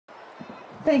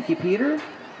Thank you, Peter.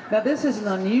 Now this is an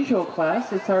unusual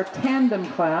class. It's our tandem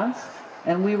class,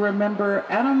 and we remember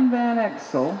Adam Van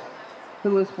Exel,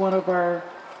 who was one of our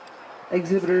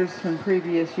exhibitors from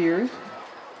previous years.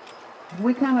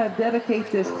 We kind of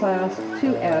dedicate this class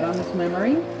to Adam's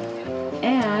memory,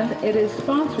 and it is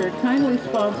sponsored, kindly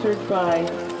sponsored by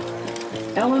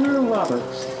Eleanor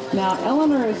Roberts. Now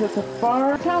Eleanor is at the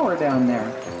far tower down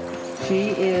there.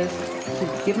 She's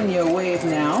giving you a wave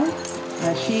now.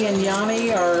 She and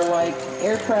Yanni are like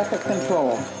air traffic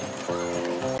control.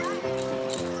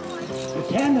 The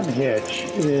tandem hitch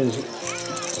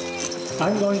is,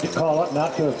 I'm going to call it,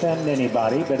 not to offend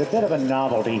anybody, but a bit of a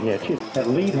novelty hitch. That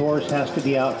lead horse has to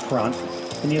be out front,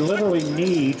 and you literally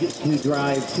need to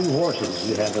drive two horses.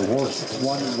 You have the horse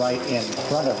one right in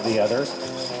front of the other,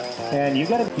 and you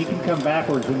can come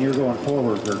backwards when you're going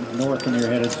forward, or north when you're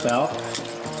headed south.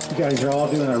 You guys are all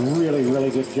doing a really, really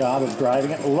good job of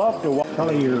driving it. Love to watch.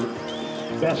 Probably your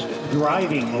best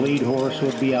driving lead horse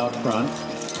would be out front.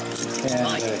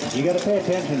 And you got to pay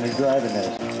attention to driving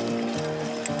this.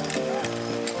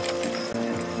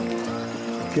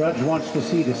 Judge wants to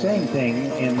see the same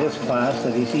thing in this class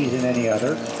that he sees in any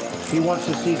other. He wants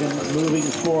to see them moving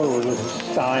forward with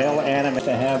style, and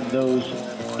to have those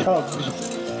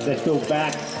tugs that go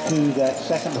back to that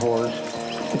second horse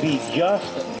to be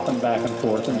just back and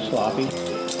forth and sloppy.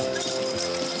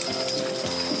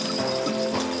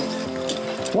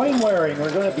 Wayne Waring,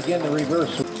 we're going to begin the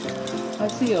reverse. I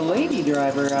see a lady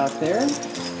driver out there.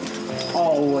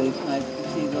 Always nice to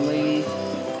see the ladies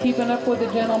keeping up with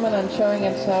the gentleman and showing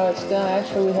us how it's done.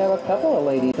 Actually, we have a couple of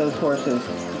ladies. Those horses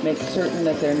make certain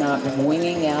that they're not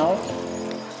winging out.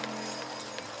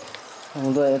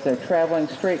 That they're traveling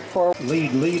straight forward.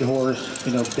 Lead horse,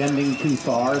 bending too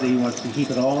far. He wants to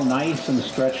keep it all nice and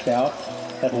stretched out.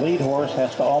 That lead horse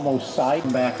has to almost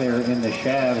side back there in the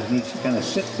shafts. Needs to kind of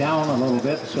sit down a little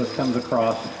bit so it comes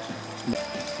across.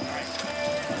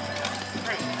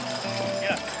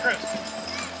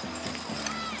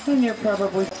 And you're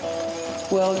probably,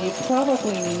 well, you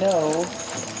probably know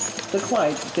the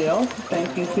Clydesdale.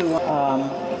 Thank you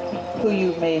to who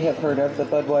you may have heard of. The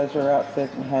Budweiser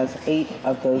outfit has 8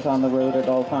 of those on the road at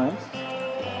all times.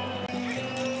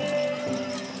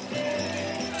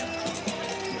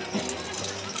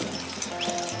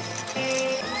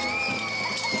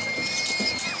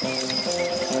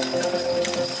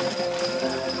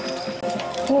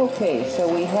 Okay,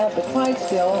 so we have the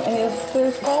Clydesdale, and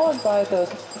they're followed by those.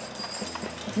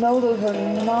 No, those are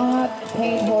not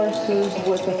paint horses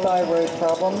with a thyroid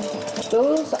problem.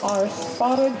 Those are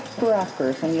spotted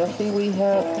drafters, and you'll see we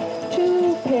have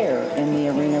 2 pair in the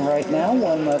arena right now,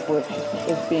 one of which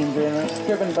is being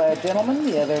driven by a gentleman,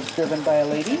 the other driven by a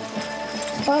lady.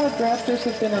 Spotted drafters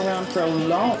have been around for a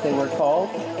long time, they were called.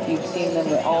 You've seen them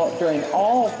during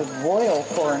all of the royal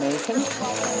coronations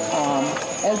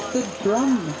as the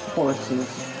drum horses.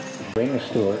 Ring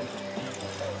Stewart.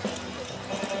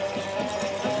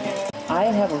 I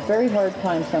have a very hard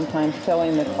time sometimes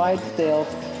telling the Clydesdales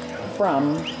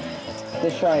from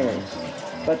the Shires,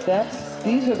 but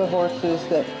these are the horses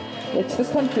it's the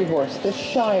country horse, the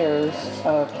Shires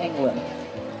of England.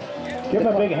 Give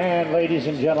them a big hand, ladies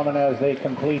and gentlemen, as they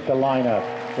complete the lineup.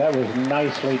 That was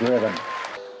nicely driven.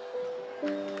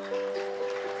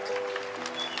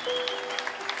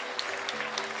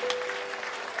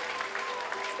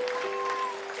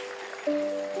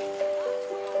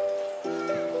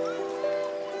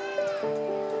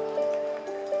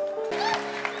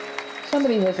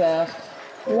 Somebody has asked,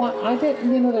 why,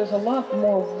 there's a lot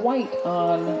more white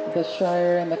on the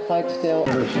Shire and the Clydesdale.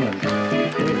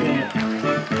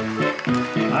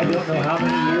 I don't know how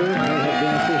many years they have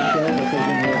been at this show, but they've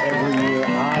been here every year I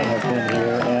have been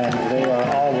here, and they are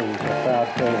always a proud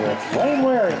favorite. Wayne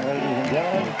Waring, ladies and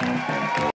gentlemen.